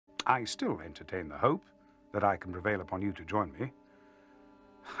I still entertain the hope that I can prevail upon you to join me.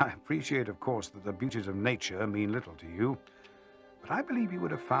 I appreciate, of course, that the beauties of nature mean little to you, but I believe you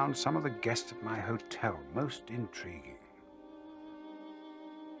would have found some of the guests at my hotel most intriguing.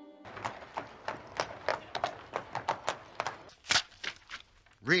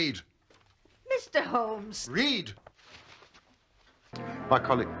 Read. Mr. Holmes. Read. My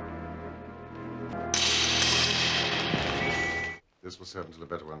colleague. This will serve until a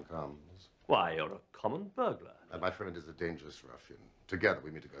better one comes. Why, you're a common burglar. And my friend is a dangerous ruffian. Together we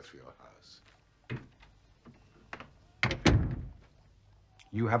mean to go through your house.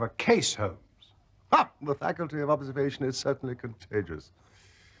 You have a case, Holmes. Ha! The faculty of observation is certainly contagious.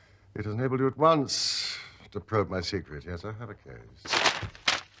 It has enabled you at once to probe my secret. Yes, I have a case.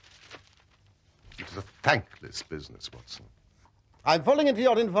 It is a thankless business, Watson. I'm falling into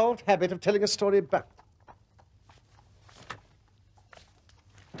your involved habit of telling a story back.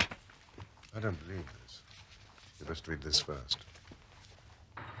 I don't believe this. You must read this first.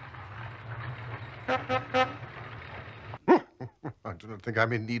 I do not think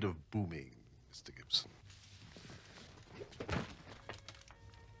I'm in need of booming, Mr. Gibson.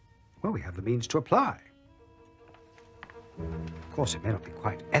 Well, we have the means to apply. Of course, it may not be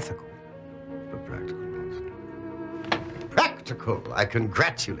quite ethical. But practical, Watson. Practical! I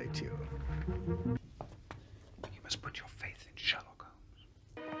congratulate you. You must put your faith in Sherlock Holmes.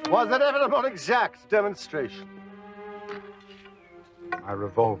 Was that ever a more exact demonstration? My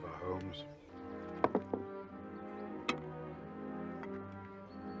revolver, Holmes.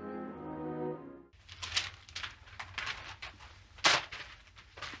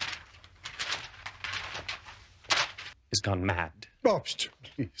 He's gone mad. Oh,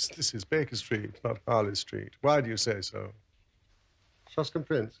 please. This is Baker Street, not Harley Street. Why do you say so? Shoscombe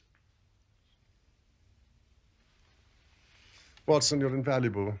Prince. Watson, you're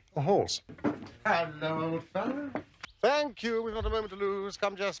invaluable. A horse. Hello, old fellow. Thank you. We've not a moment to lose.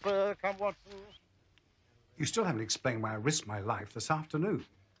 Come, Jasper. Come, Watson. You still haven't explained why I risked my life this afternoon.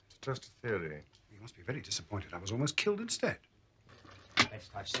 It's just a theory. You must be very disappointed. I was almost killed instead. Best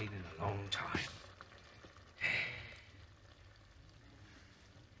I've seen in a long time.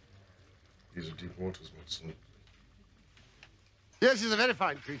 These are deep waters, Watson. Yes, he's a very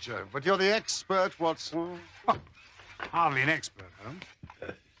fine creature, but you're the expert, Watson. Oh, hardly an expert, Holmes.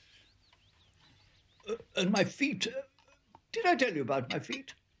 And my feet. Did I tell you about my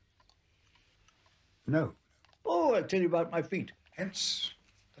feet? No. Oh, I'll tell you about my feet. Hence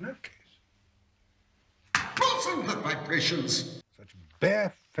the note case. Watson, have my patience. Such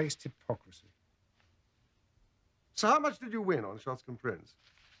barefaced hypocrisy. So how much did you win on Shoscombe Prince?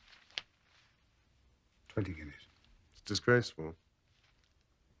 20 guineas. It's disgraceful.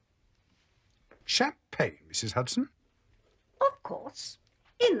 Champagne, Mrs. Hudson. Of course.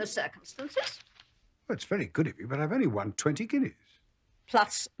 In the circumstances. Well, it's very good of you, but I've only won 20 guineas.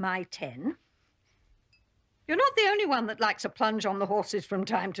 Plus my 10. You're not the only one that likes a plunge on the horses from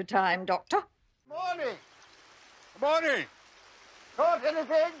time to time, Doctor. Morning. Morning. Caught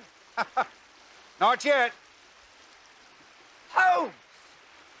anything? Not yet. Holmes!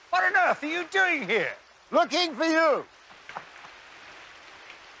 What on earth are you doing here? Looking for you.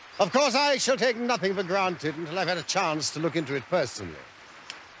 Of course, I shall take nothing for granted until I've had a chance to look into it personally.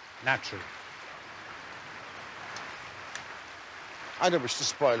 Naturally. I don't wish to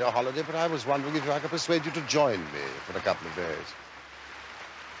spoil your holiday, but I was wondering if I could persuade you to join me for a couple of days.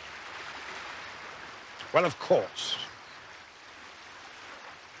 Well, of course.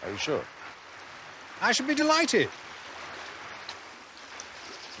 Are you sure? I should be delighted.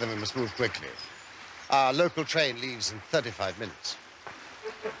 Then we must move quickly. Our local train leaves in 35 minutes.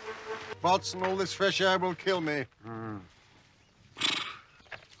 Watson, all this fresh air will kill me. Oh,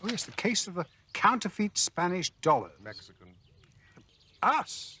 yes, the case of the counterfeit Spanish dollars. Mexican.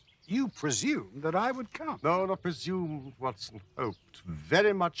 Us? You presumed that I would come. No, not presumed, Watson. Hoped.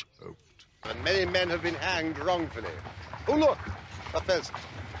 Very much hoped. And many men have been hanged wrongfully. Oh, look! A pheasant.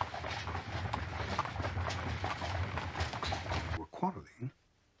 We're quarreling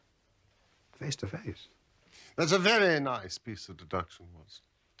face to face. That's a very nice piece of deduction, Watson.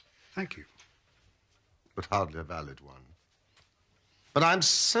 Thank you. But hardly a valid one. But I'm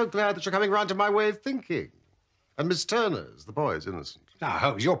so glad that you're coming round to my way of thinking. And Miss Turner's, the boy, is innocent. Now,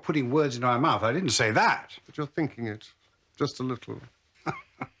 Holmes, you're putting words into my mouth. I didn't say that. But you're thinking it. Just a little.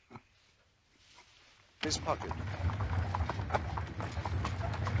 His pocket.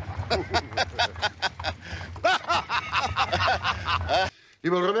 You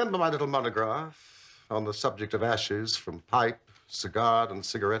will remember my little monograph on the subject of ashes from pipe, cigar, and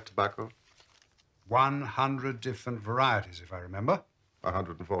cigarette tobacco. 100 different varieties, if I remember.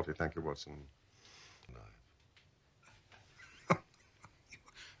 140, thank you, Watson.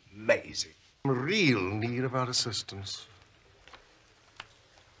 Amazing. Real need of our assistance.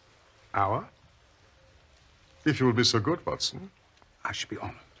 Our? If you will be so good, Watson. I should be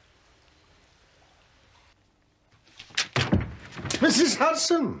honored. Mrs.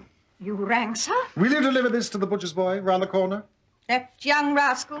 Hudson! You rang, sir? Will you deliver this to the butcher's boy round the corner? That young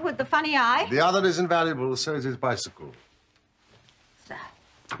rascal with the funny eye? The other is invaluable, so is his bicycle. Sir.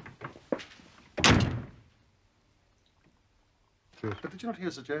 But did you not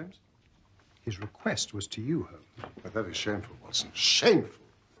hear Sir James? His request was to you, Holmes. But that is shameful, Watson. Shameful.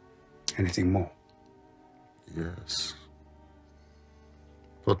 Anything more? Yes.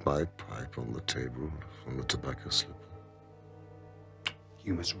 Put my pipe on the table from the tobacco slipper.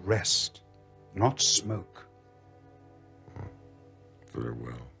 You must rest, not smoke. Very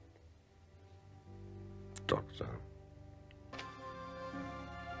well. Doctor.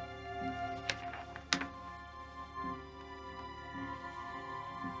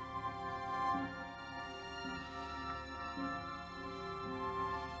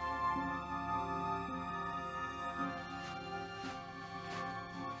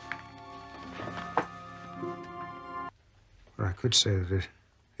 Or I could say that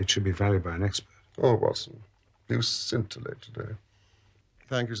it should be valued by an expert. Oh, Watson, you scintillate today.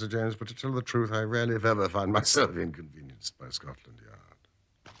 Thank you, Sir James, but to tell the truth, I rarely if ever find myself inconvenienced by Scotland Yard.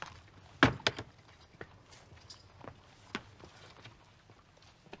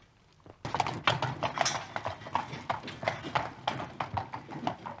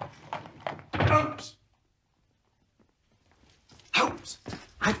 Holmes! Holmes!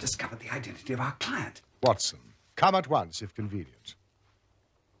 I've discovered the identity of our client. Watson, come at once, if convenient.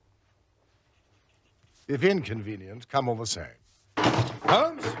 If inconvenient, come all the same.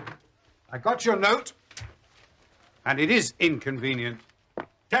 Holmes, I got your note. And it is inconvenient.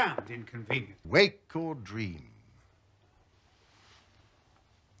 Damned inconvenient. Wake or dream?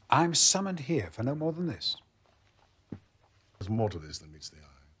 I'm summoned here for no more than this. There's more to this than meets the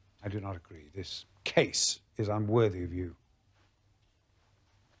eye. I do not agree. This case is unworthy of you.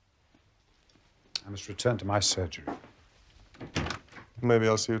 I must return to my surgery. Maybe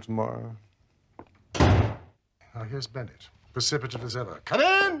I'll see you tomorrow. Now, here's Bennett. Precipitate as ever. Come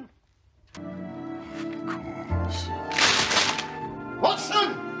in! Of course.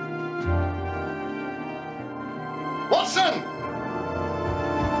 Watson! Watson!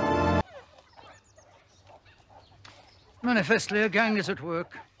 Manifestly, a gang is at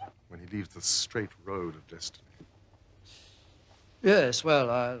work. When he leaves the straight road of destiny. Yes, well,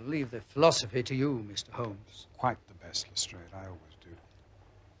 I'll leave the philosophy to you, Mr. Holmes. Quite the best, Lestrade. I always do.